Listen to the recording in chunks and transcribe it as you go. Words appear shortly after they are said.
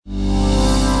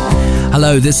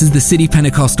Hello, this is the City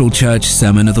Pentecostal Church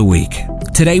Sermon of the Week.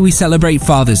 Today we celebrate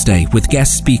Father's Day with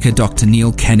guest speaker Dr.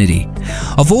 Neil Kennedy.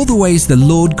 Of all the ways the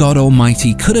Lord God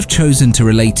Almighty could have chosen to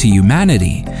relate to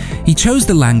humanity, He chose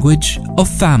the language of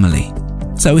family.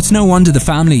 So it's no wonder the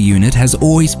family unit has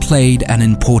always played an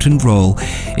important role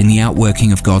in the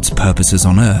outworking of God's purposes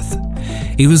on earth.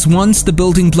 It was once the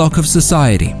building block of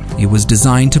society. It was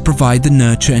designed to provide the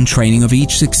nurture and training of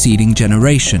each succeeding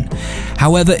generation.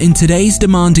 However, in today's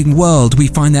demanding world, we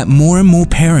find that more and more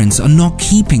parents are not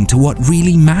keeping to what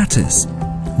really matters.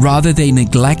 Rather, they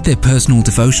neglect their personal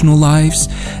devotional lives,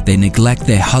 they neglect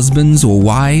their husbands or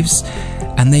wives,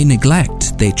 and they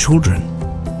neglect their children.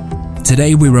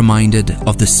 Today we're reminded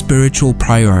of the spiritual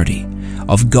priority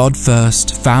of God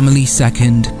first, family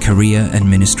second, career and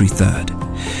ministry third.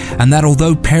 And that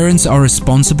although parents are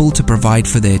responsible to provide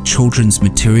for their children's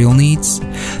material needs,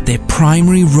 their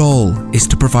primary role is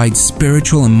to provide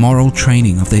spiritual and moral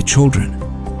training of their children.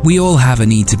 We all have a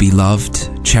need to be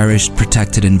loved, cherished,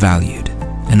 protected and valued.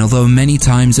 And although many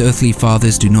times earthly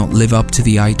fathers do not live up to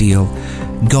the ideal,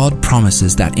 God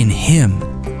promises that in Him,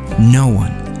 no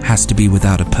one has to be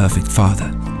without a perfect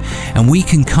father. And we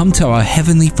can come to our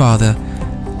Heavenly Father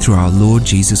through our Lord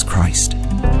Jesus Christ.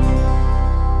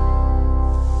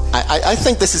 I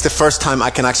think this is the first time I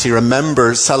can actually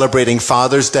remember celebrating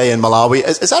Father's Day in Malawi.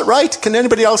 Is that right? Can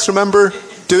anybody else remember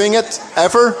doing it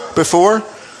ever before?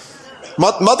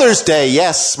 Mother's Day,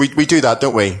 yes, we do that,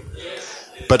 don't we?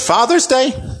 But Father's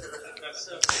Day?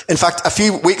 In fact, a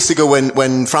few weeks ago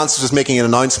when Francis was making an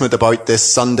announcement about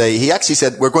this Sunday, he actually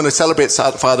said, we're going to celebrate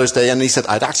Father's Day. And he said,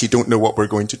 I actually don't know what we're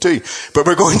going to do, but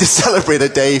we're going to celebrate a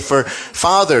day for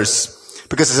fathers.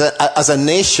 Because as a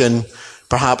nation,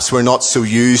 perhaps we're not so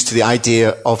used to the idea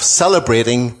of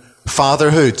celebrating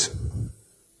fatherhood.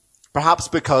 Perhaps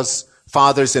because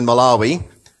fathers in Malawi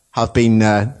have been,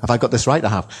 have I got this right?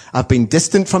 I have been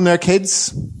distant from their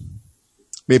kids.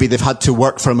 Maybe they've had to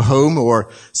work from home or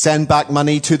send back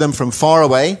money to them from far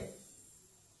away.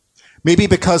 Maybe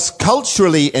because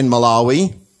culturally in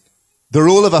Malawi, the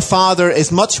role of a father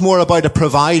is much more about a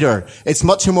provider. It's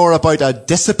much more about a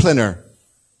discipliner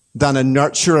than a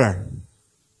nurturer.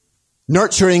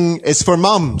 Nurturing is for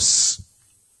mums,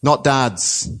 not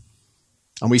dads.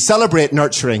 And we celebrate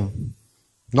nurturing,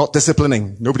 not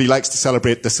disciplining. Nobody likes to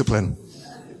celebrate discipline.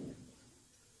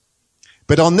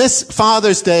 But on this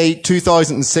Father's Day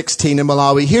 2016 in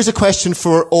Malawi, here's a question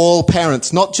for all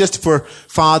parents, not just for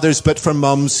fathers, but for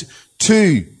mums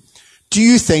too. Do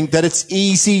you think that it's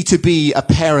easy to be a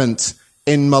parent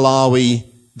in Malawi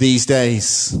these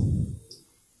days?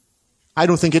 I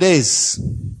don't think it is.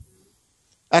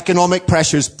 Economic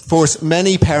pressures force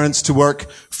many parents to work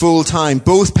full time,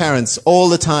 both parents, all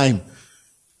the time.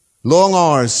 Long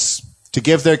hours to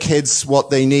give their kids what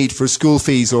they need for school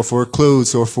fees or for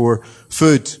clothes or for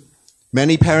food.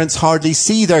 Many parents hardly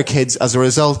see their kids as a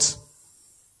result.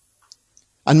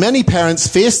 And many parents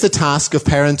face the task of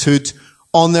parenthood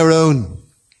on their own.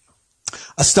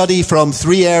 A study from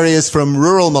 3 areas from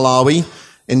rural Malawi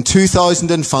in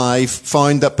 2005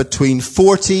 found that between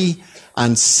 40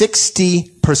 and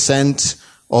 60%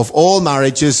 of all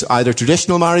marriages, either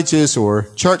traditional marriages or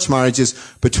church marriages,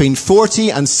 between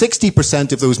 40 and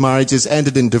 60% of those marriages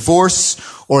ended in divorce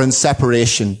or in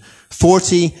separation.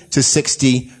 40 to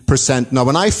 60%. Now,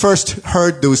 when I first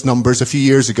heard those numbers a few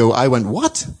years ago, I went,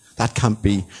 what? That can't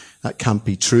be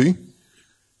true.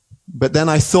 But then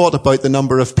I thought about the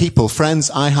number of people,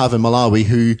 friends I have in Malawi,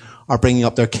 who are bringing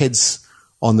up their kids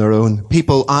on their own.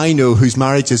 People I know whose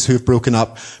marriages who've broken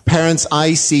up. Parents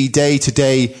I see day to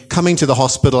day coming to the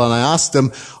hospital, and I ask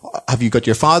them, have you got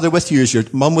your father with you? Is your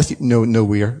mum with you? No,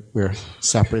 we're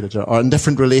separated or in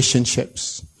different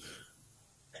relationships.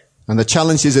 And the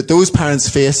challenges that those parents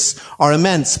face are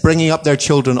immense, bringing up their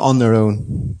children on their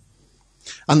own.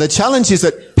 And the challenges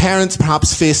that parents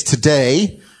perhaps face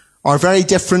today are very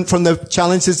different from the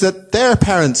challenges that their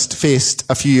parents faced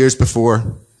a few years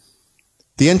before.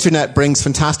 The internet brings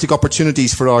fantastic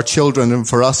opportunities for our children and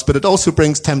for us, but it also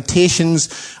brings temptations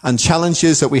and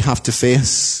challenges that we have to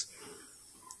face.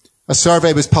 A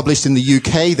survey was published in the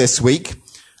UK this week.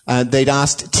 They'd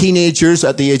asked teenagers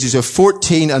at the ages of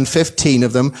 14 and 15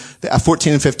 of them,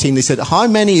 14 and 15, they said, how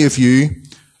many of you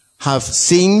have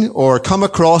seen or come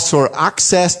across or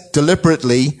accessed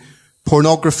deliberately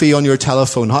pornography on your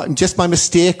telephone? Just by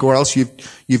mistake, or else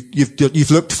you've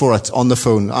looked for it on the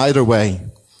phone, either way.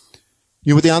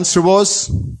 You know what the answer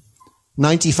was?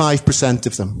 95%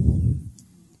 of them.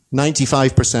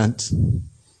 95%.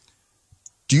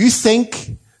 Do you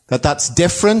think that that's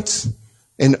different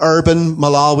in urban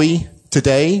Malawi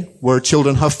today, where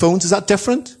children have phones? Is that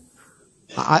different?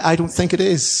 I don't think it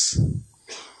is.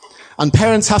 And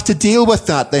parents have to deal with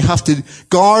that. They have to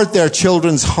guard their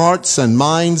children's hearts and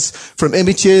minds from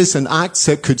images and acts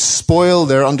that could spoil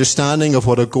their understanding of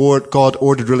what a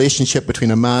God-ordered relationship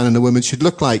between a man and a woman should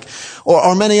look like.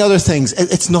 Or many other things.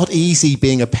 It's not easy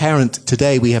being a parent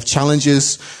today. We have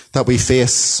challenges that we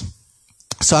face.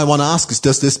 So I want to ask us,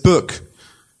 does this book,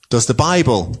 does the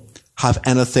Bible have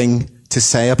anything to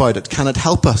say about it? Can it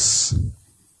help us?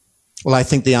 Well, I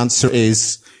think the answer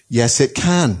is yes, it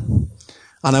can.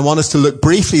 And I want us to look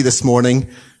briefly this morning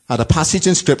at a passage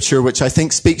in Scripture which I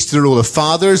think speaks to the role of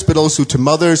fathers, but also to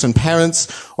mothers and parents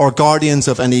or guardians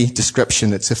of any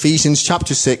description. It's Ephesians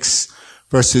chapter 6,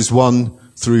 verses 1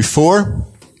 through 4.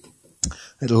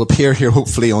 It'll appear here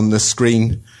hopefully on the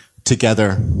screen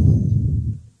together.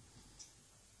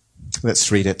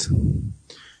 Let's read it.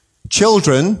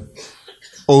 Children,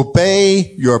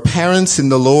 obey your parents in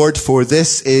the Lord, for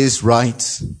this is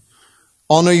right.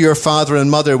 Honor your father and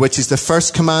mother, which is the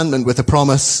first commandment with a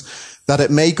promise that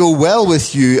it may go well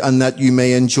with you and that you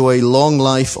may enjoy long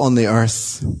life on the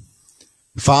earth.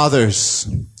 Fathers,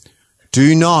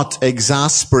 do not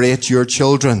exasperate your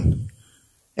children.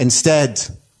 Instead,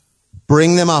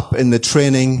 bring them up in the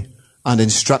training and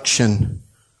instruction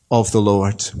of the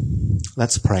Lord.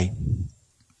 Let's pray.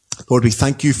 Lord, we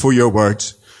thank you for your word.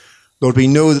 Lord, we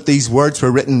know that these words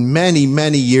were written many,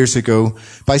 many years ago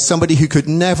by somebody who could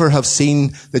never have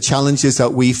seen the challenges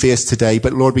that we face today.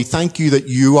 But Lord, we thank you that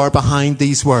you are behind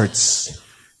these words.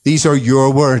 These are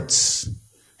your words.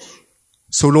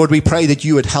 So Lord, we pray that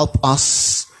you would help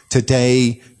us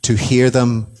today to hear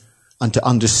them and to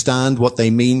understand what they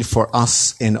mean for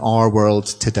us in our world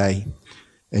today.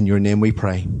 In your name we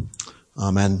pray.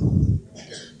 Amen.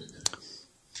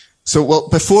 So, well,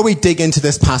 before we dig into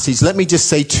this passage, let me just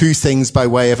say two things by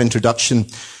way of introduction.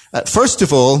 First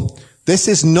of all, this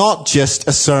is not just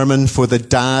a sermon for the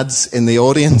dads in the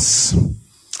audience.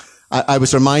 I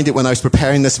was reminded when I was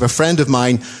preparing this of a friend of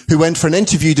mine who went for an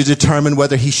interview to determine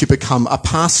whether he should become a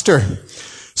pastor.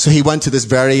 So he went to this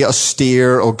very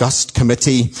austere, august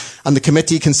committee, and the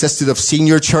committee consisted of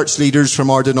senior church leaders from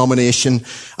our denomination.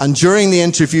 And during the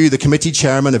interview, the committee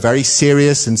chairman, a very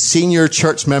serious and senior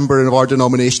church member of our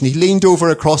denomination, he leaned over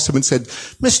across him and said,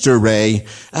 "Mr. Ray,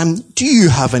 do you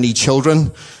have any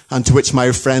children?" And to which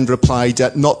my friend replied,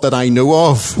 "Not that I know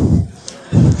of."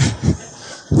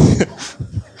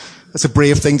 That's a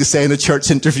brave thing to say in a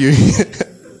church interview.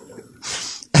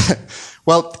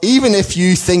 Well, even if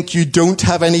you think you don't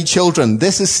have any children,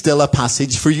 this is still a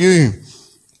passage for you.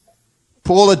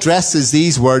 Paul addresses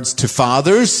these words to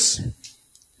fathers,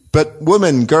 but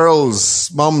women,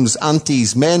 girls, mums,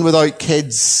 aunties, men without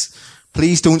kids,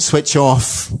 please don't switch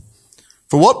off.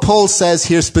 For what Paul says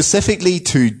here specifically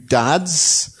to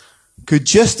dads could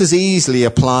just as easily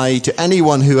apply to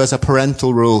anyone who has a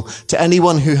parental role, to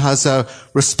anyone who has a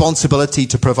responsibility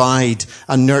to provide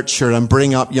and nurture and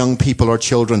bring up young people or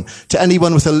children, to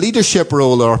anyone with a leadership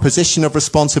role or a position of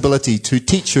responsibility, to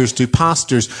teachers, to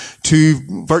pastors, to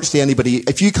virtually anybody.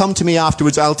 If you come to me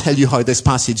afterwards, I'll tell you how this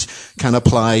passage can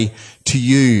apply to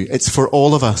you. It's for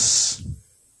all of us.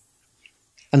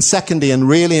 And secondly, and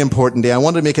really importantly, I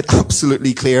want to make it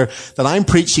absolutely clear that I'm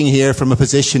preaching here from a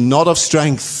position not of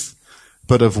strength,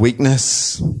 but of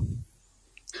weakness.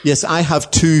 Yes, I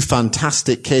have two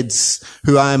fantastic kids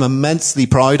who I am immensely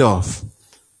proud of.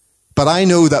 But I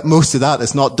know that most of that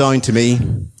is not down to me.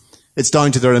 It's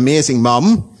down to their amazing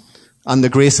mum and the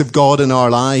grace of God in our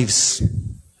lives.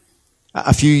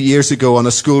 A few years ago on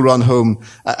a school run home,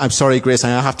 I'm sorry, Grace, I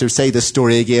have to say this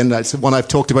story again. That's one I've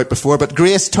talked about before. But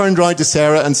Grace turned round to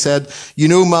Sarah and said, "You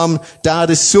know, Mum, Dad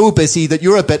is so busy that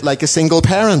you're a bit like a single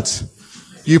parent.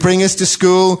 You bring us to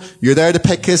school, you're there to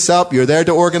pick us up, you're there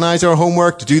to organize our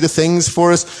homework, to do the things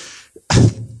for us."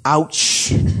 Ouch.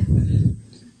 And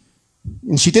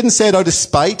she didn't say it out of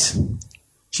spite.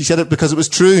 She said it because it was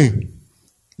true.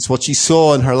 It's what she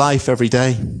saw in her life every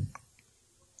day.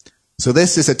 So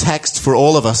this is a text for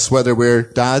all of us, whether we're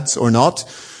dads or not.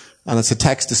 And it's a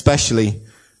text especially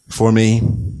for me.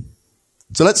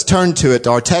 So let's turn to it.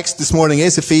 Our text this morning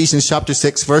is Ephesians chapter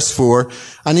 6, verse 4.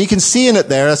 And you can see in it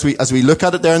there, as we look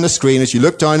at it there on the screen, as you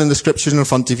look down in the scriptures in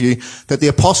front of you, that the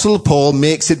Apostle Paul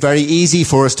makes it very easy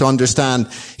for us to understand.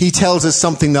 He tells us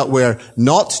something that we're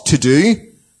not to do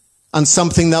and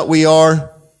something that we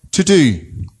are to do.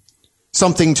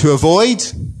 Something to avoid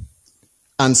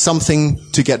and something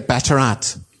to get better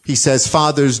at. He says,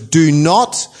 fathers, do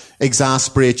not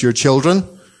exasperate your children.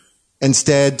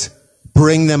 Instead,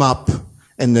 bring them up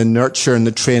in the nurture and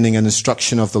the training and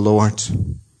instruction of the Lord.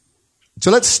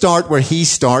 So let's start where he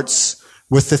starts,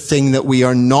 with the thing that we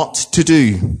are not to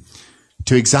do,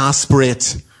 to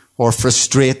exasperate or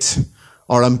frustrate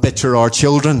or embitter our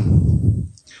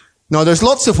children. Now, there's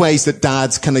lots of ways that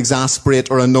dads can exasperate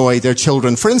or annoy their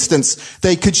children. For instance,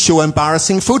 they could show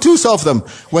embarrassing photos of them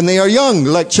when they are young,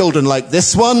 like children like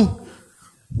this one,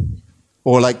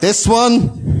 or like this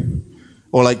one,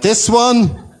 or like this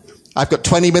one. I've got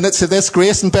 20 minutes of this,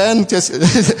 Grace and Ben.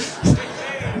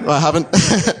 I haven't.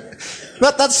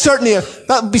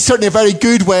 That would be certainly a very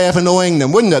good way of annoying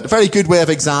them, wouldn't it? A very good way of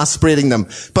exasperating them.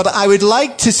 But I would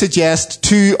like to suggest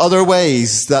two other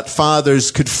ways that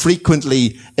fathers could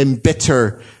frequently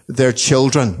embitter their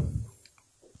children.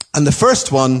 And the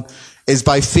first one is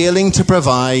by failing to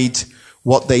provide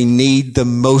what they need the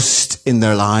most in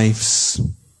their lives.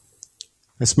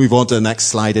 Let's move on to the next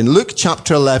slide. In Luke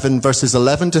chapter 11, verses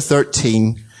 11 to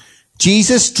 13,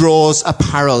 Jesus draws a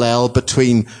parallel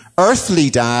between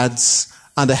earthly dads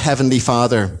and a heavenly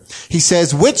Father. He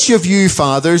says, which of you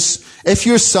fathers, if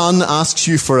your son asks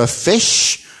you for a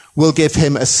fish, will give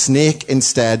him a snake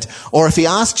instead? Or if he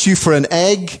asks you for an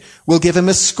egg, will give him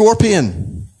a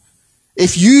scorpion?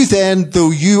 If you then,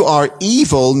 though you are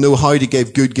evil, know how to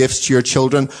give good gifts to your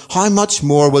children, how much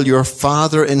more will your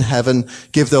Father in heaven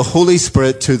give the Holy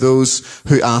Spirit to those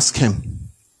who ask him?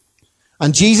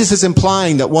 And Jesus is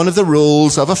implying that one of the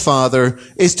roles of a father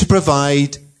is to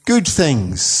provide good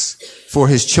things for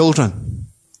his children.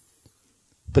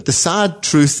 But the sad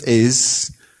truth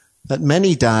is that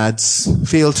many dads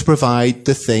fail to provide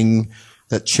the thing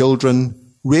that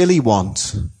children really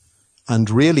want and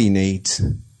really need: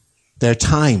 their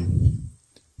time,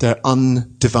 their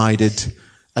undivided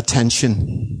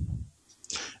attention.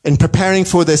 In preparing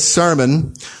for this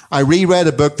sermon, I reread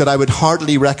a book that I would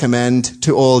heartily recommend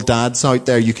to all dads out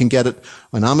there. You can get it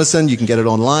on Amazon, you can get it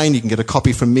online, you can get a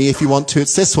copy from me if you want to.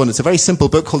 It's this one. It's a very simple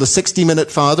book called The 60-Minute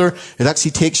Father. It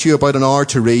actually takes you about an hour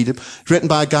to read. It's written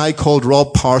by a guy called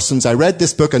Rob Parsons. I read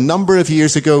this book a number of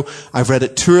years ago. I've read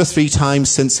it 2 or 3 times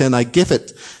since then. I give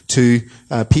it to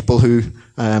people who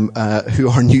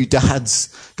are new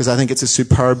dads, because I think it's a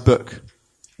superb book.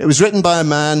 It was written by a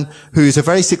man who is a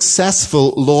very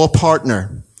successful law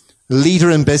partner,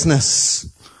 leader in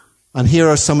business. And here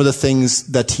are some of the things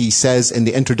that he says in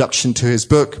the introduction to his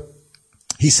book.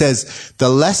 He says, the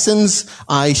lessons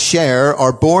I share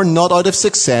are born not out of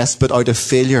success, but out of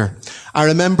failure. I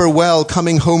remember well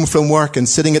coming home from work and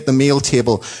sitting at the meal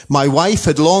table. My wife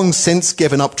had long since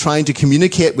given up trying to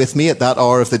communicate with me at that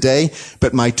hour of the day,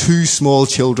 but my 2 small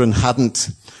children hadn't.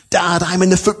 Dad, I'm in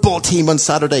the football team on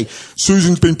Saturday.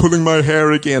 Susan's been pulling my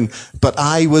hair again. But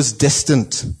I was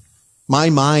distant. My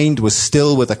mind was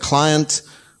still with a client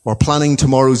or planning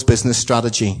tomorrow's business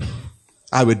strategy.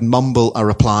 I would mumble a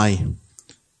reply.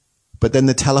 But then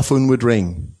the telephone would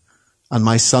ring and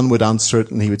my son would answer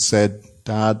it and he would say,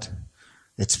 Dad,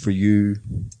 it's for you.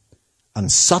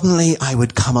 And suddenly I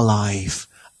would come alive,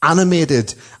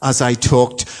 animated as I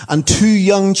talked, and 2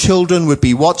 young children would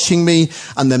be watching me,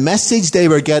 and the message they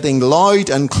were getting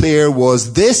loud and clear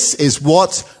was, this is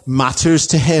what matters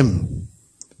to him.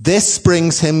 This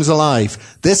brings him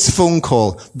alive. This phone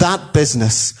call, that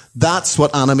business, that's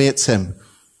what animates him.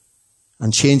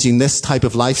 And changing this type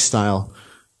of lifestyle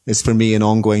is for me an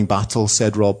ongoing battle,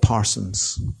 said Rob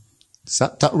Parsons. Does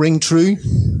that ring true?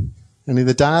 Any of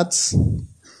the dads?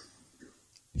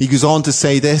 He goes on to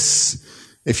say this: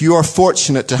 if you are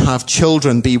fortunate to have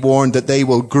children, be warned that they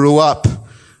will grow up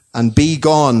and be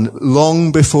gone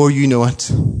long before you know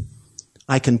it.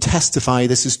 I can testify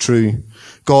this is true.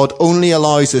 God only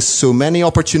allows us so many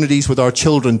opportunities with our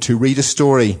children to read a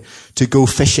story, to go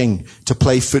fishing, to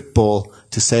play football,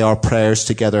 to say our prayers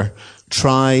together.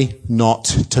 Try not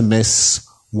to miss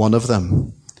one of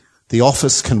them. The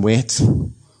office can wait.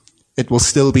 It will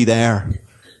still be there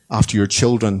after your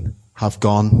children have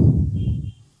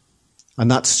gone.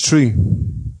 And that's true.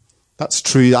 That's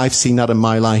true. I've seen that in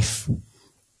my life.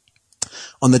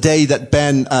 On the day that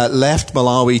Ben left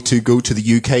Malawi to go to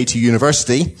the UK to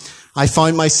university, I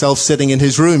found myself sitting in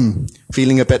his room,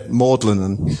 feeling a bit maudlin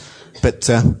and a bit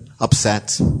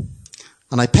upset.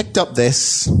 And I picked up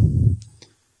this.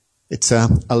 It's a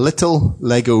little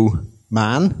Lego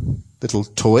man, little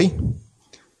toy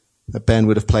that Ben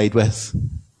would have played with.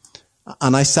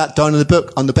 And I sat down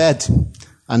on the bed,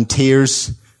 and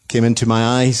tears came into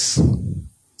my eyes.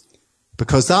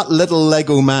 Because that little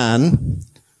Lego man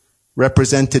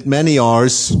represented many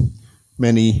hours,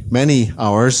 many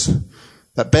hours,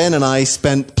 that Ben and I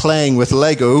spent playing with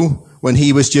Lego when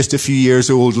he was just a few years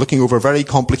old, looking over very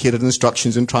complicated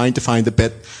instructions and trying to find the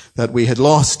bit that we had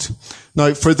lost.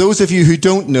 Now, for those of you who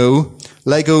don't know,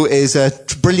 Lego is a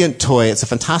brilliant toy. It's a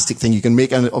fantastic thing. You can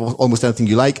make almost anything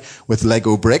you like with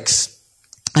Lego bricks.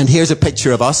 And here's a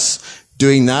picture of us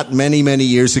doing that many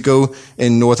years ago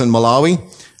in northern Malawi.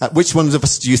 Which one of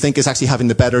us do you think is actually having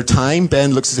the better time?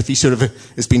 Ben looks as if he sort of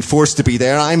has been forced to be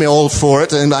there. I'm all for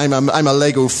it, and I'm a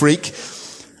Lego freak.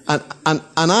 And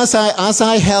as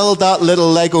I held that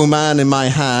little Lego man in my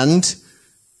hand,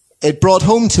 it brought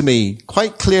home to me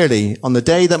quite clearly on the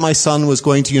day that my son was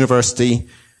going to university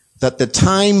that the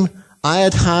time I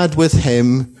had had with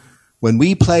him when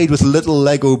we played with little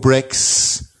Lego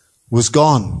bricks was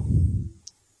gone.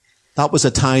 That was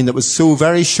a time that was so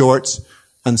very short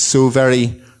and so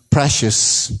very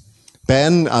precious.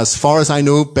 Ben, as far as I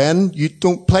know, Ben, you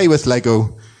don't play with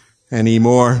Lego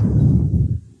anymore.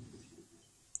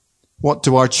 What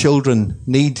do our children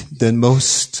need the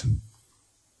most?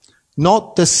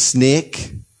 Not the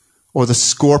snake or the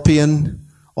scorpion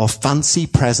or fancy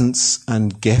presents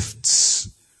and gifts,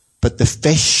 but the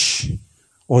fish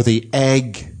or the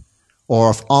egg or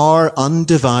of our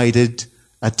undivided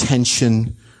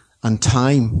attention and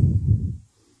time.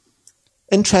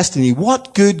 Interestingly,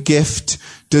 what good gift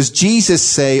does Jesus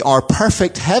say our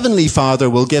perfect heavenly Father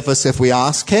will give us if we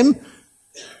ask him?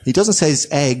 He doesn't say it's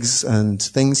eggs and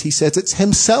things. He says it's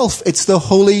himself. It's the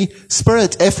Holy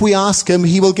Spirit. If we ask him,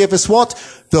 he will give us what?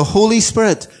 The Holy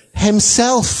Spirit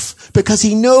himself, because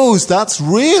he knows that's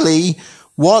really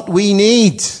what we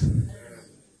need.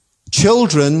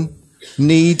 Children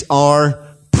need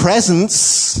our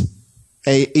presence,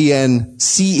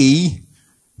 E-N-C-E,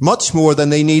 much more than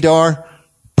they need our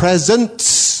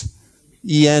presents,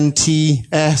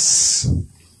 E-N-T-S.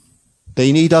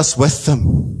 They need us with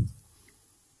them.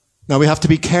 Now we have to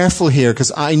be careful here,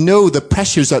 because I know the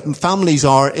pressures that families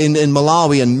are in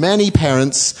Malawi, and many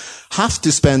parents have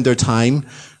to spend their time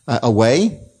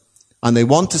away, and they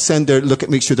want to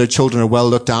make sure their children are well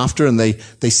looked after, and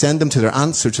they send them to their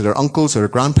aunts or to their uncles or their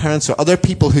grandparents or other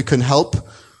people who can help.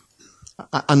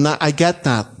 And I get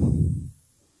that.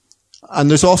 And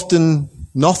there's often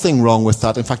nothing wrong with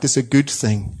that. In fact, it's a good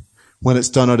thing when it's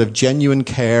done out of genuine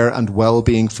care and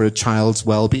well-being for a child's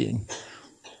well-being.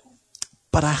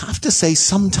 But I have to say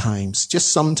sometimes,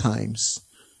 just sometimes,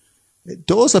 it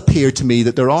does appear to me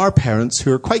that there are parents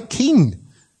who are quite keen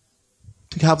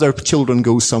to have their children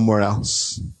go somewhere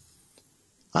else.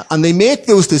 And they make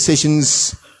those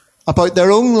decisions about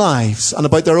their own lives and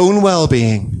about their own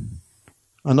well-being,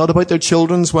 and not about their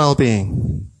children's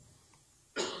well-being.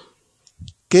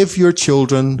 Give your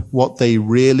children what they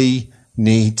really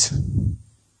need.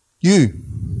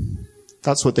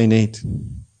 That's what they need.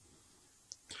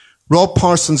 Rob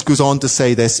Parsons goes on to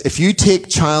say this: if you take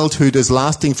childhood as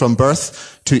lasting from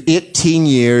birth to 18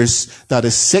 years, that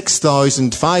is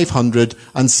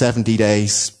 6,570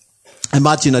 days.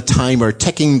 Imagine a timer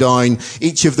ticking down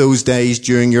each of those days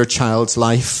during your child's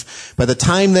life. By the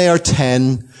time they are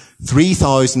 10,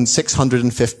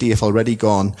 3,650 if already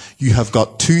gone, you have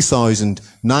got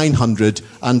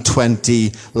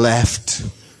 2,920 left.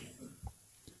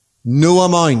 No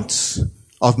amount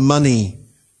of money,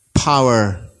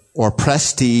 power, or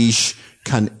prestige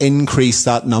can increase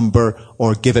that number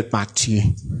or give it back to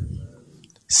you.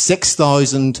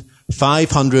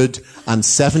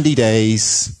 6,570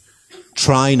 days.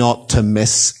 Try not to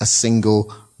miss a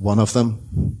single one of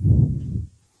them.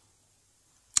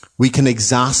 We can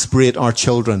exasperate our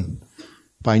children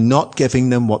by not giving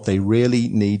them what they really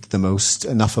need the most,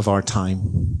 enough of our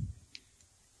time.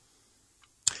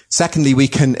 Secondly, we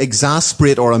can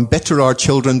exasperate or embitter our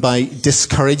children by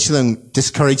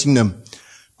discouraging them,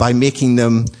 by making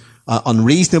them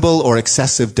unreasonable or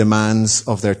excessive demands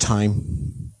of their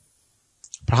time.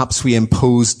 Perhaps we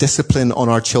impose discipline on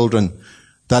our children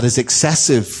that is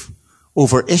excessive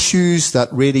over issues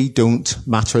that really don't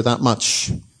matter that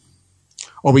much.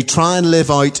 Or we try and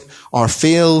live out our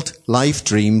failed life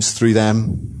dreams through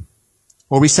them.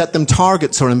 Or we set them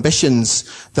targets or ambitions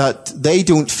that they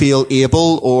don't feel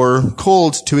able or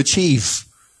called to achieve.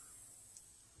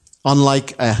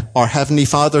 Unlike our Heavenly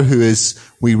Father, who is,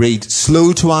 we read,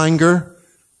 slow to anger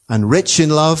and rich in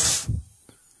love,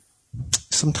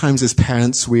 sometimes as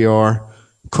parents we are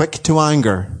quick to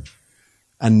anger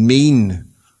and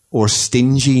mean or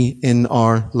stingy in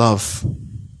our love.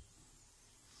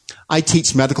 I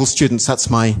teach medical students, that's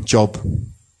my job.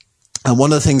 And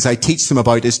one of the things I teach them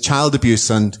about is child abuse,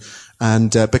 and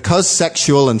because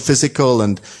sexual and physical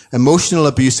and emotional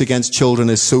abuse against children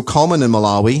is so common in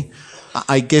Malawi,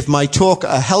 I give my talk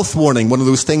a health warning, one of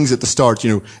those things at the start,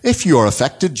 if you are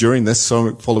affected during this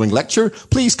following lecture,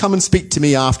 please come and speak to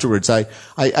me afterwards.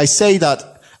 I say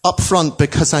that up front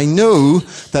because I know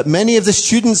that many of the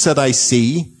students that I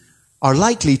see are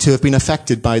likely to have been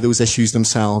affected by those issues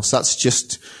themselves. That's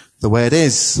just the way it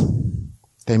is.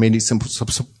 They may need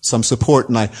some support,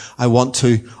 and I want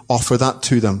to offer that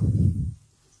to them.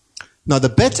 Now, the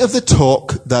bit of the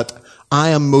talk that I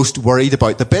am most worried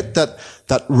about, the bit that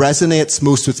resonates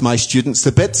most with my students,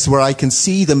 the bits where I can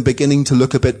see them beginning to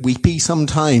look a bit weepy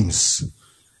sometimes,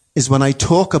 is when I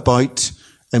talk about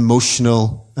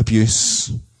emotional abuse,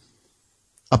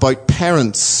 about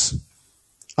parents,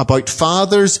 about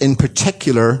fathers in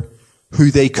particular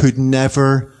who they could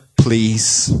never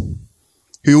please,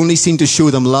 who only seemed to show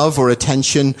them love or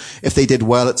attention if they did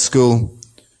well at school.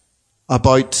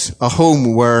 About a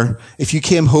home where if you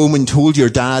came home and told your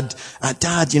dad,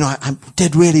 Dad, I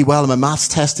did really well on my maths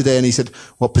test today, and he said,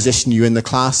 what position are you in the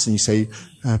class? And you say,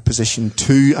 position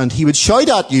 2, and he would shout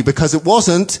at you because it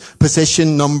wasn't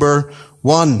position number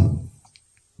 1.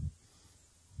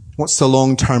 What's the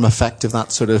long-term effect of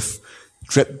that sort of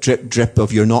drip, drip, drip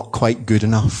of you're not quite good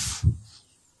enough?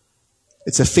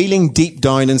 It's a feeling deep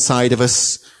down inside of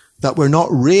us that we're not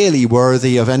really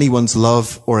worthy of anyone's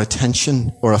love or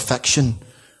attention or affection,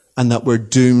 and that we're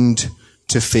doomed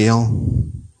to fail.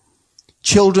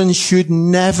 Children should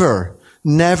never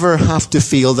have to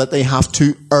feel that they have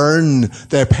to earn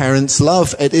their parents'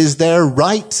 love. It is their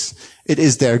right. It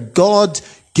is their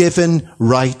God-given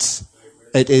right.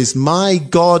 It is my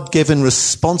God-given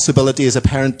responsibility as a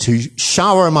parent to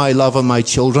shower my love on my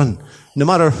children, no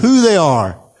matter who they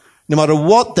are, no matter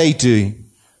what they do.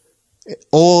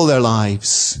 All their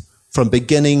lives, from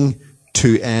beginning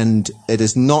to end, it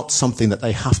is not something that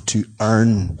they have to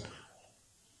earn.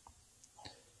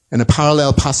 In a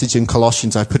parallel passage in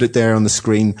Colossians, I put it there on the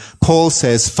screen, Paul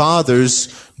says,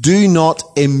 fathers, do not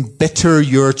embitter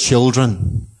your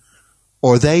children,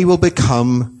 or they will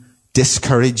become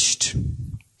discouraged.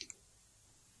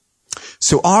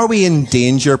 So are we in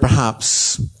danger,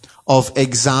 perhaps, of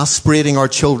exasperating our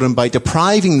children by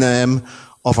depriving them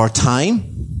of our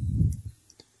time?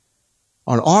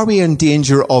 Or are we in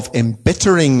danger of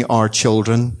embittering our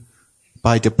children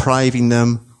by depriving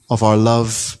them of our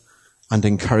love and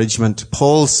encouragement?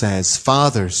 Paul says,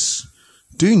 fathers,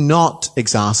 do not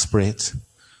exasperate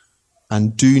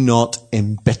and do not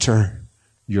embitter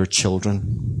your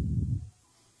children.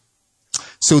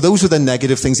 So those are the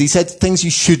negative things. He said things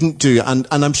you shouldn't do. And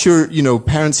I'm sure,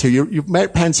 parents here,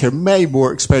 parents here may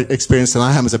more experienced than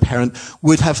I am as a parent,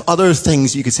 would have other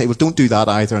things you could say, well, don't do that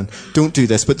either, and don't do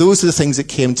this. But those are the things that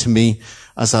came to me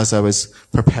as I was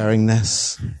preparing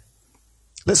this.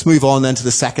 Let's move on then to the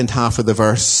second half of the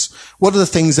verse. What are the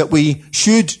things that we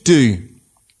should do?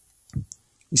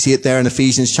 You see it there in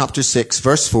Ephesians chapter 6,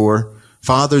 verse 4.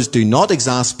 Fathers, do not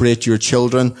exasperate your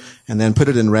children. And then put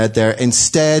it in red there.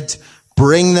 Instead,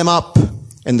 bring them up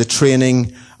in the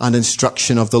training and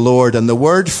instruction of the Lord. And the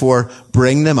word for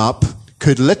bring them up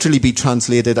could literally be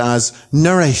translated as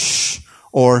nourish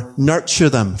or nurture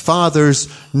them. Fathers,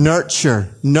 nurture,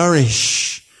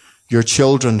 nourish your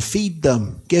children. Feed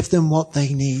them. Give them what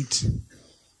they need.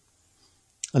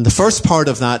 And the first part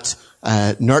of that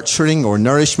nurturing or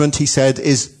nourishment, he said,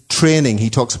 is training.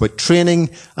 He talks about training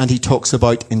and he talks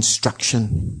about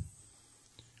instruction.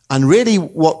 And really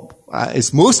what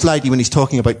is most likely when he's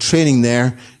talking about training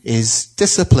there is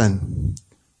discipline.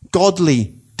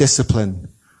 Godly discipline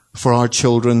for our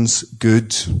children's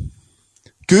good.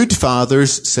 Good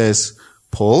fathers, says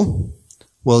Paul,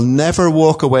 will never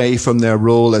walk away from their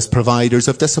role as providers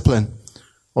of discipline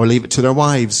or leave it to their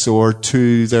wives or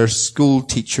to their school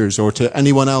teachers or to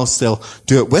anyone else. They'll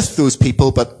do it with those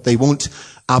people, but they won't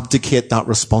abdicate that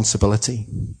responsibility.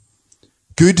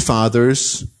 Good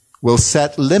fathers will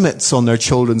set limits on their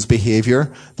children's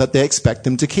behavior that they expect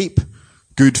them to keep.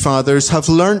 Good fathers have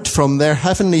learnt from their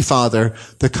heavenly Father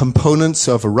the components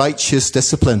of righteous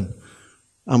discipline.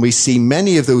 And we see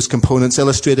many of those components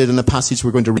illustrated in a passage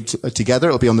we're going to read together.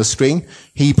 It'll be on the screen.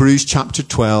 Hebrews chapter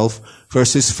 12,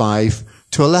 verses 5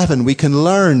 to 11. We can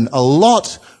learn a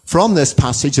lot from this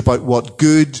passage about what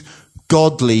good,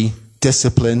 godly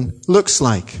discipline looks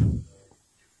like.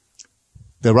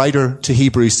 The writer to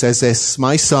Hebrews says this,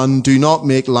 my son, do not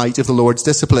make light of the Lord's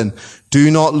discipline. Do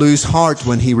not lose heart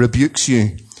when he rebukes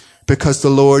you, because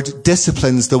the Lord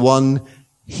disciplines the one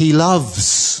he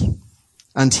loves,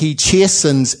 and he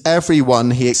chastens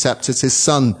everyone he accepts as his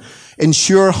son.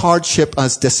 Endure hardship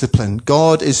as discipline.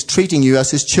 God is treating you as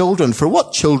his children. For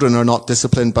what children are not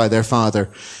disciplined by their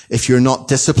father? If you're not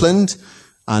disciplined,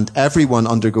 and everyone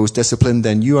undergoes discipline,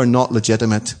 then you are not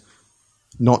legitimate,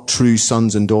 not true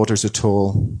sons and daughters at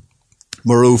all.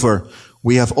 Moreover,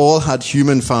 we have all had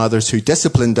human fathers who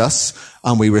disciplined us,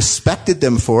 and we respected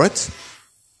them for it.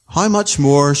 How much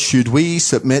more should we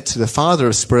submit to the Father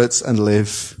of spirits and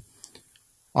live?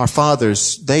 Our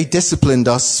fathers, they disciplined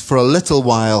us for a little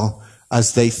while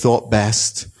as they thought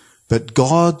best, but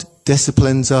God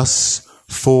disciplines us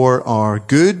for our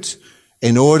good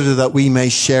in order that we may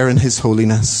share in his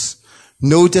holiness.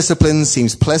 No discipline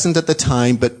seems pleasant at the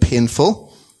time, but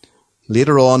painful.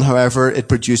 Later on, however, it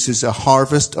produces a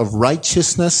harvest of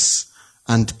righteousness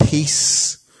and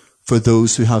peace for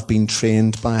those who have been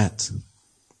trained by it.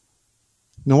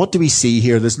 Now, what do we see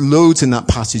here? There's loads in that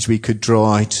passage we could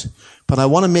draw out, but I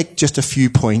want to make just a few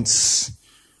points.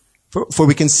 For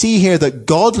we can see here that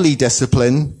godly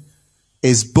discipline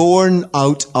is born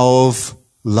out of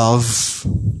love.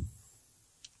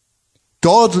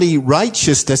 Godly,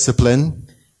 righteous discipline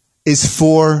is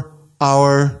for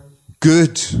our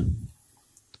good.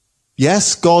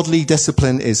 Yes, godly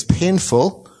discipline is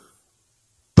painful,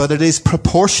 but it is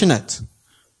proportionate.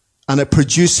 And it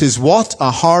produces what?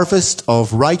 A harvest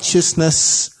of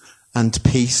righteousness and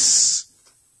peace.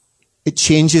 It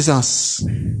changes us.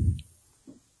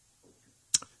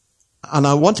 And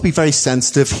I want to be very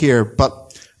sensitive here,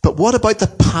 but what about the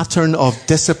pattern of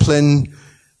discipline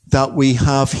that we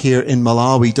have here in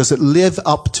Malawi? Does it live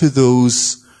up to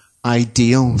those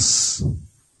ideals?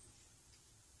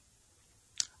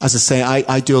 As I say,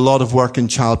 I do a lot of work in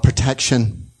child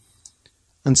protection.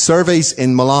 And surveys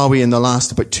in Malawi in the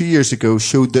last, about 2 years ago,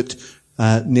 showed that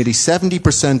nearly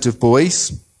 70% of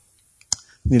boys,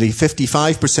 nearly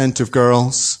 55% of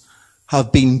girls,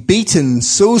 have been beaten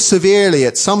so severely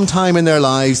at some time in their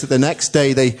lives that the next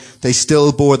day they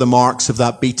still bore the marks of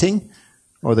that beating,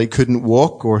 or they couldn't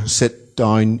walk or sit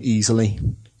down easily.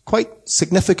 Quite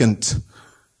significant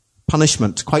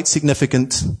punishment, quite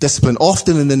significant discipline,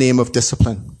 often in the name of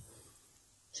discipline.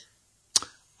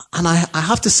 And I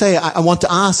have to say, I want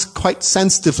to ask quite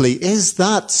sensitively, is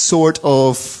that sort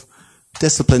of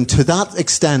discipline to that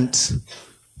extent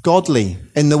godly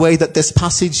in the way that this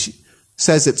passage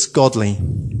says it's godly?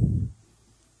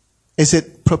 Is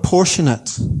it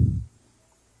proportionate?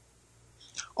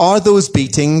 Are those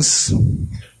beatings,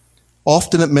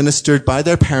 often administered by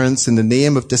their parents in the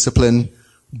name of discipline,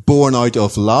 born out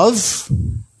of love,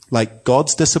 like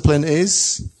God's discipline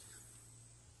is?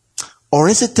 Or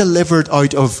is it delivered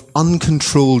out of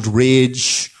uncontrolled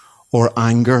rage or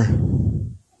anger?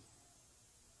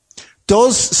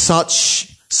 Does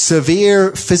such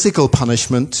severe physical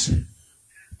punishment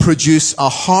produce a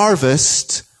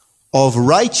harvest of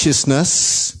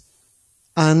righteousness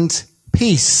and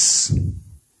peace?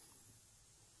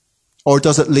 Or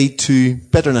does it lead to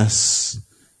bitterness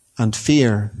and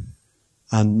fear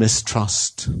and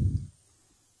mistrust?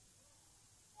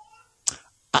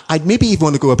 I'd maybe even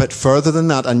want to go a bit further than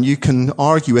that, and you can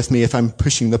argue with me if I'm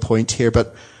pushing the point here,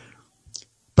 but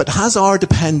has our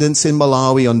dependence in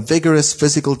Malawi on vigorous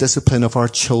physical discipline of our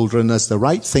children as the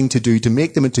right thing to do to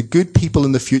make them into good people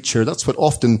in the future? That's what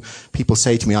often people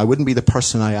say to me. I wouldn't be the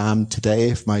person I am today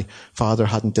if my father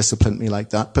hadn't disciplined me like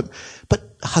that. But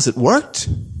has it worked?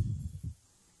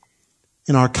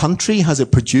 In our country, has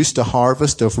it produced a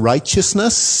harvest of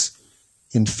righteousness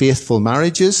in faithful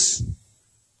marriages?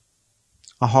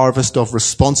 A harvest of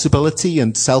responsibility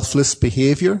and selfless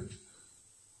behavior?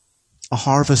 A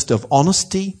harvest of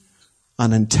honesty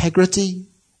and integrity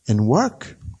in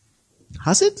work?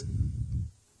 Has it?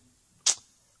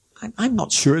 I'm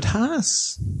not sure it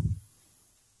has.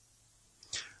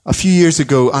 A few years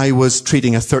ago, I was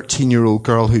treating a 13-year-old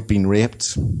girl who'd been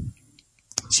raped.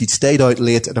 She'd stayed out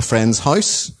late at a friend's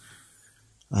house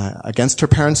against her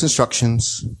parents'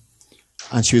 instructions,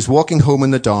 and she was walking home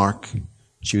in the dark.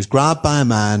 She was grabbed by a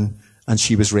man and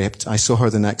she was raped. I saw her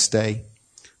the next day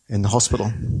in the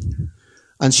hospital.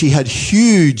 And she had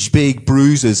huge, big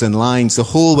bruises and lines the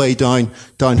whole way down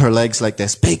her legs like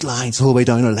this. Big lines the whole way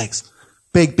down her legs.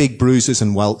 Big bruises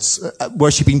and welts where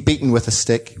she'd been beaten with a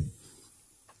stick.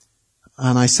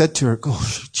 And I said to her,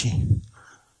 gosh, gee,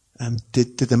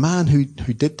 did the man who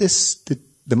did this,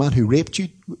 the man who raped you,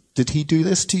 did he do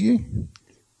this to you?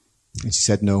 And she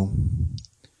said, no.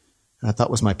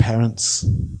 That was my parents.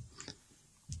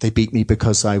 They beat me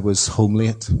because I was home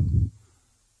late.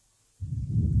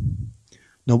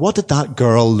 Now, what did that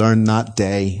girl learn that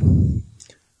day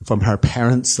from her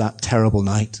parents that terrible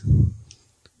night?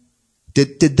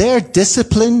 Did their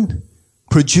discipline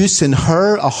produce in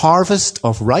her a harvest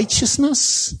of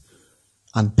righteousness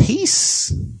and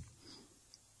peace?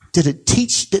 Did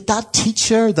that teach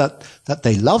her that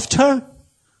they loved her?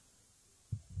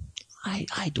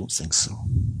 I don't think so.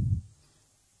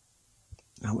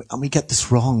 And we get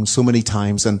this wrong so many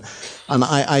times, and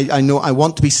I know I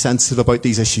want to be sensitive about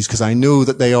these issues because I know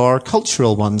that they are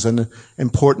cultural ones and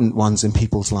important ones in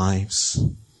people's lives.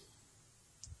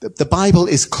 The Bible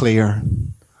is clear.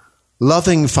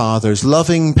 Loving fathers,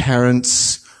 loving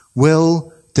parents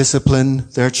will discipline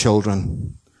their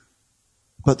children,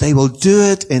 but they will do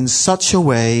it in such a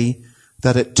way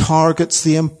that it targets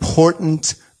the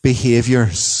important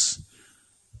behaviors.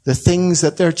 the things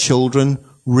that their children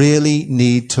really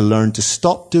need to learn to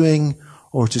stop doing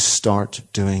or to start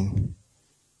doing.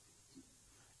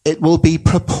 It will be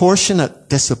proportionate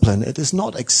discipline. It is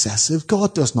not excessive.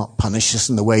 God does not punish us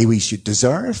in the way we should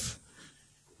deserve.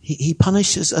 He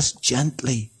punishes us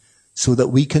gently so that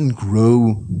we can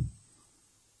grow.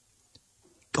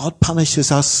 God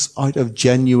punishes us out of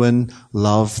genuine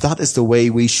love. That is the way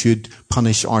we should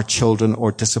punish our children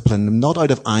or discipline them, not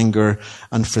out of anger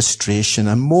and frustration.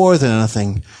 And more than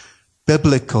anything,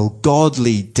 biblical,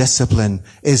 godly discipline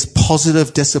is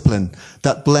positive discipline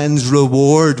that blends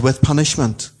reward with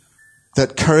punishment,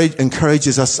 that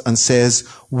encourages us and says,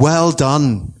 well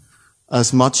done,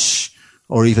 as much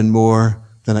or even more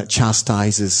than it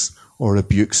chastises or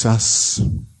rebukes us.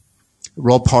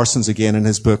 Rob Parsons, again, in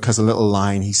his book, has a little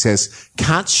line. He says,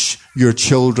 catch your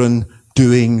children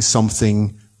doing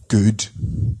something good.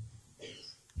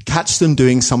 Catch them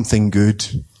doing something good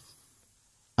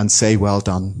and say, well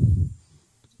done.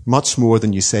 Much more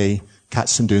than you say,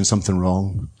 catch them doing something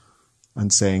wrong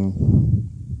and saying,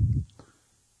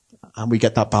 and we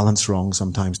get that balance wrong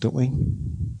sometimes, don't we?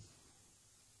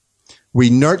 We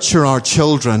nurture our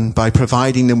children by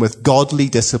providing them with godly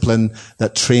discipline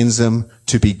that trains them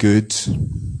to be good.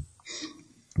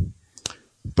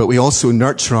 But we also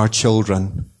nurture our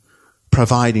children,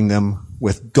 providing them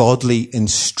with godly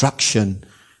instruction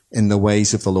in the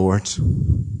ways of the Lord.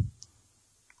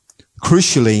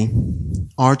 Crucially,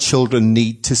 our children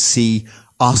need to see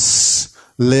us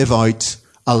live out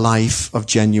a life of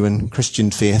genuine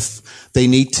Christian faith. They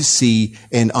need to see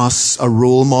in us a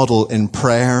role model in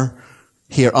prayer,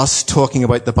 hear us talking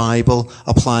about the Bible,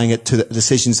 applying it to the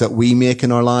decisions that we make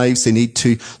in our lives. They need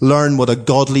to learn what a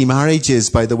godly marriage is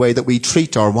by the way that we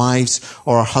treat our wives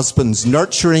or our husbands.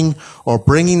 Nurturing or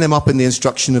bringing them up in the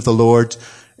instruction of the Lord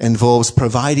involves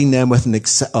providing them with an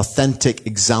authentic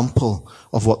example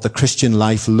of what the Christian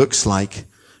life looks like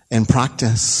in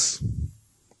practice.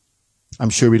 I'm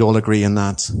sure we'd all agree in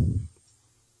that.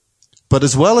 But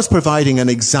as well as providing an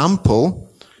example,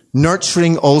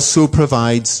 nurturing also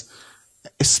provides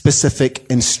specific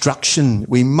instruction.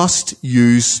 We must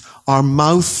use our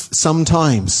mouth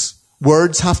sometimes.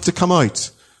 Words have to come out.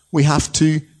 We have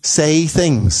to say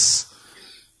things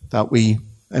that we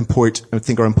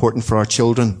think are important for our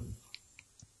children.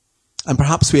 And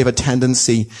perhaps we have a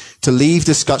tendency to leave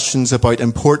discussions about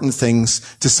important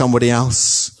things to somebody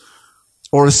else,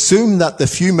 or assume that the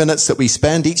few minutes that we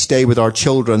spend each day with our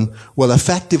children will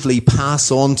effectively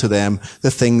pass on to them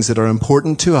the things that are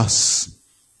important to us.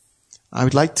 I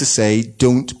would like to say,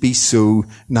 don't be so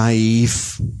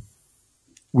naive.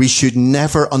 We should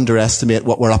never underestimate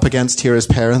what we're up against here as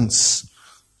parents.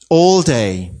 All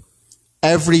day,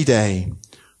 every day,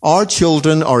 our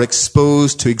children are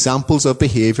exposed to examples of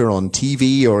behavior on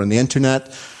TV or on the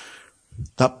internet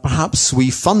that perhaps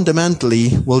we fundamentally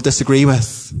will disagree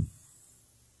with.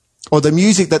 Or the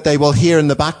music that they will hear in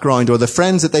the background, or the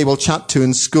friends that they will chat to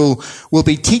in school will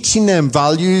be teaching them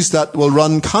values that will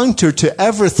run counter to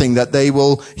everything that they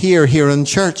will hear here in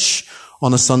church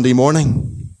on a Sunday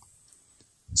morning.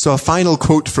 So a final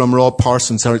quote from Rob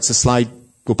Parsons. It's a slide.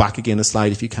 Go back again a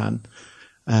slide if you can.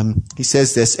 He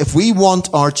says this: if we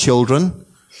want our children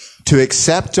to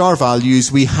accept our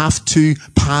values, we have to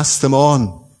pass them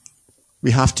on.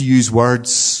 We have to use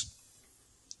words.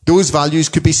 Those values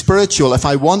could be spiritual. If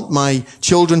I want my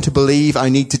children to believe, I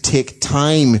need to take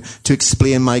time to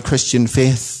explain my Christian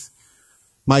faith.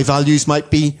 My values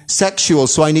might be sexual,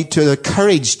 so I need to have the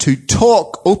courage to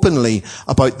talk openly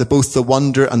about both the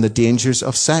wonder and the dangers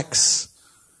of sex.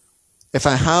 If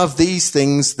I have these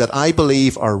things that I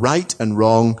believe are right and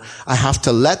wrong, I have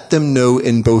to let them know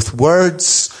in both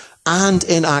words and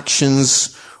in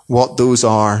actions what those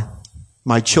are.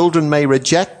 My children may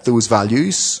reject those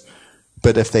values,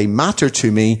 but if they matter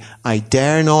to me, I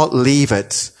dare not leave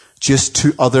it just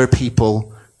to other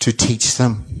people to teach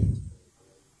them.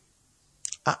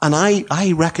 And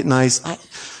I recognize,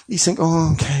 you think,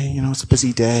 oh, okay, it's a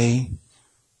busy day.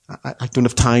 I don't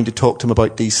have time to talk to them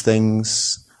about these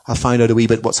things. I'll find out a wee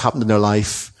bit what's happened in their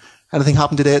life. Anything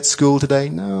happened today at school today?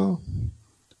 No.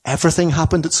 Everything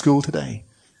happened at school today.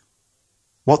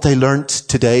 What they learnt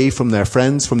today from their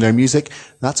friends, from their music,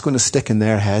 that's going to stick in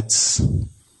their heads.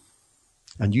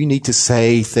 And you need to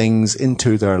say things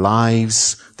into their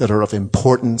lives that are of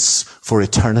importance for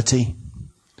eternity.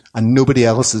 And nobody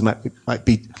else might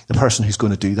be the person who's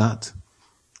going to do that.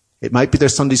 It might be their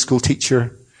Sunday school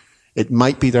teacher. It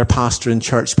might be their pastor in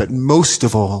church. But most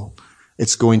of all,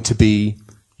 it's going to be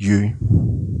you.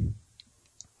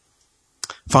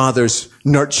 Fathers,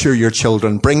 nurture your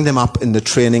children. Bring them up in the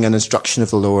training and instruction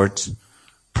of the Lord.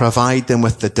 Provide them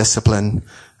with the discipline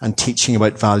and teaching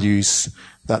about values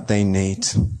that they need.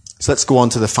 So let's go on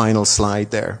to the final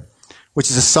slide there, which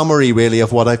is a summary really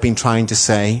of what I've been trying to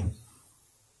say.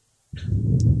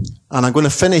 And I'm going to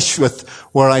finish with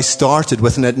where I started,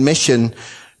 with an admission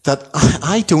that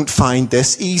I don't find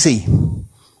this easy.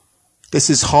 This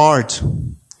is hard,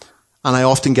 and I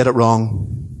often get it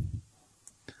wrong.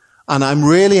 And I'm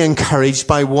really encouraged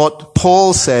by what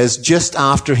Paul says just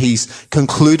after he's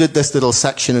concluded this little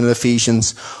section in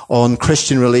Ephesians on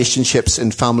Christian relationships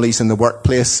in families in the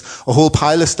workplace. A whole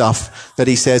pile of stuff that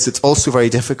he says it's also very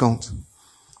difficult.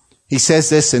 He says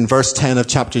this in verse 10 of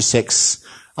chapter 6.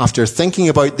 After thinking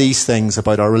about these things,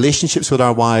 about our relationships with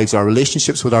our wives, our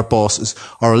relationships with our bosses,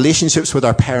 our relationships with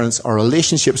our parents, our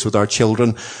relationships with our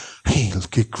children. Hey,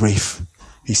 good grief.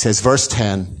 He says, verse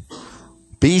 10,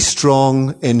 be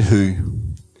strong in who?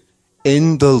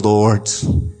 In the Lord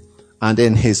and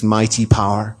in his mighty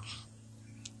power.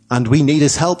 And we need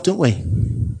his help, don't we?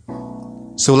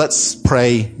 So let's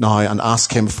pray now and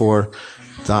ask him for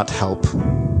that help.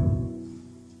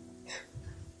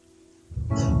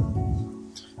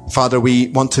 Father, we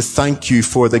want to thank you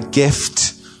for the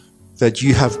gift that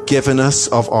you have given us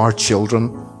of our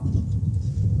children.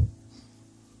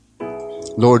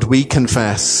 Lord, we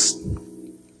confess,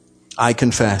 I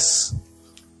confess,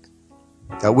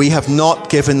 that we have not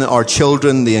given our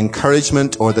children the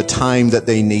encouragement or the time that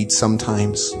they need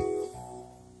sometimes.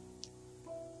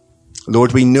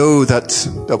 Lord, we know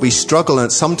that we struggle,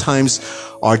 and sometimes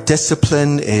our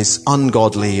discipline is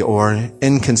ungodly or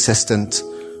inconsistent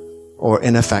or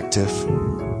ineffective.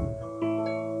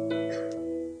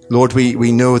 Lord,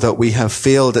 we know that we have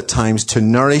failed at times to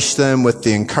nourish them with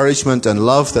the encouragement and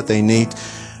love that they need,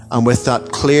 and with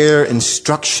that clear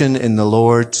instruction in the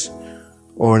Lord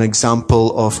or an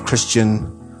example of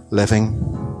Christian living.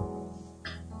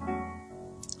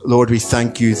 Lord, we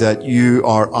thank you that you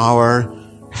are our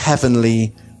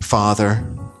Heavenly Father.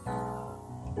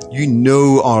 You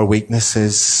know our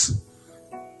weaknesses,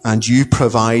 and you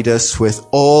provide us with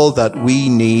all that we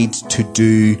need to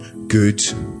do good.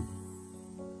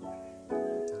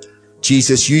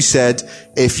 Jesus, you said,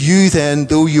 if you then,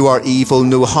 though you are evil,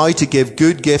 know how to give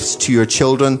good gifts to your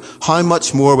children, how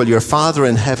much more will your Father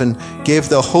in heaven give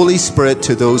the Holy Spirit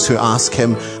to those who ask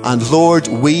him? And Lord,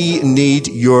 we need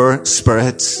your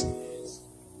Spirit.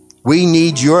 We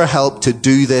need your help to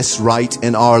do this right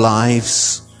in our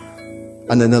lives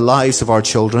and in the lives of our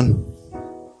children.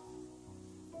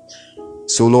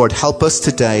 So Lord, help us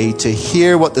today to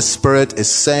hear what the Spirit is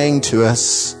saying to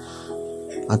us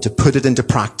and to put it into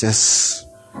practice.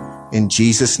 In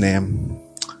Jesus' name,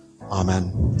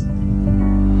 amen.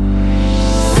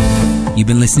 You've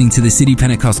been listening to the City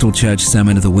Pentecostal Church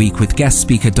Sermon of the Week with guest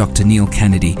speaker Dr. Neil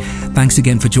Kennedy. Thanks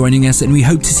again for joining us, and we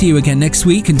hope to see you again next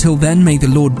week. Until then, may the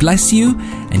Lord bless you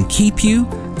and keep you.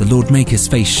 The Lord make his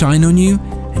face shine on you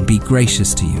and be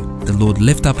gracious to you. The Lord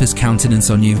lift up his countenance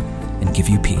on you and give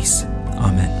you peace.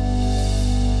 Amen.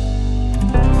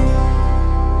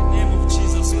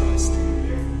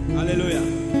 Hallelujah.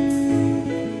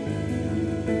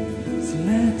 So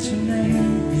let your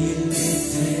name be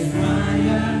lifted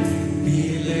higher,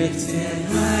 be lifted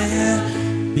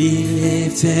higher, be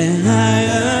lifted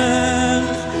higher.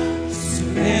 So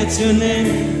let your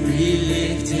name be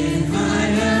lifted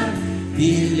higher,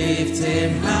 be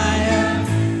lifted higher,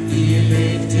 be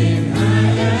lifted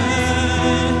higher.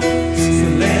 So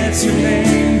let your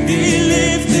name be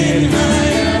lifted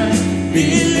higher, be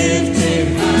lifted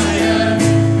higher.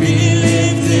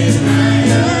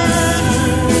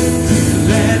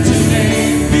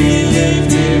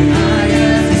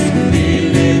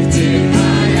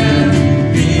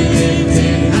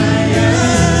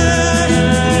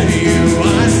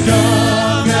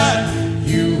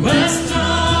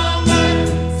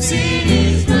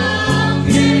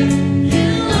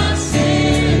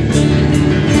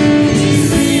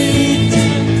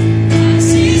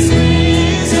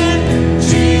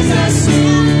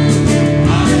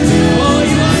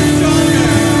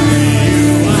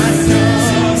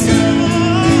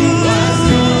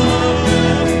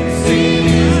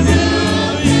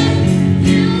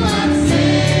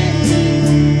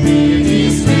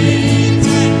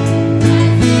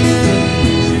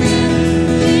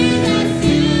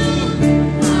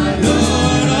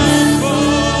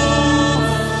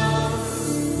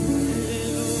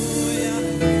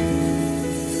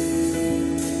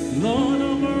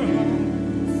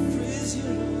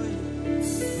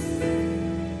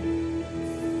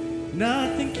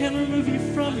 Nothing can remove you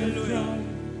from your throne.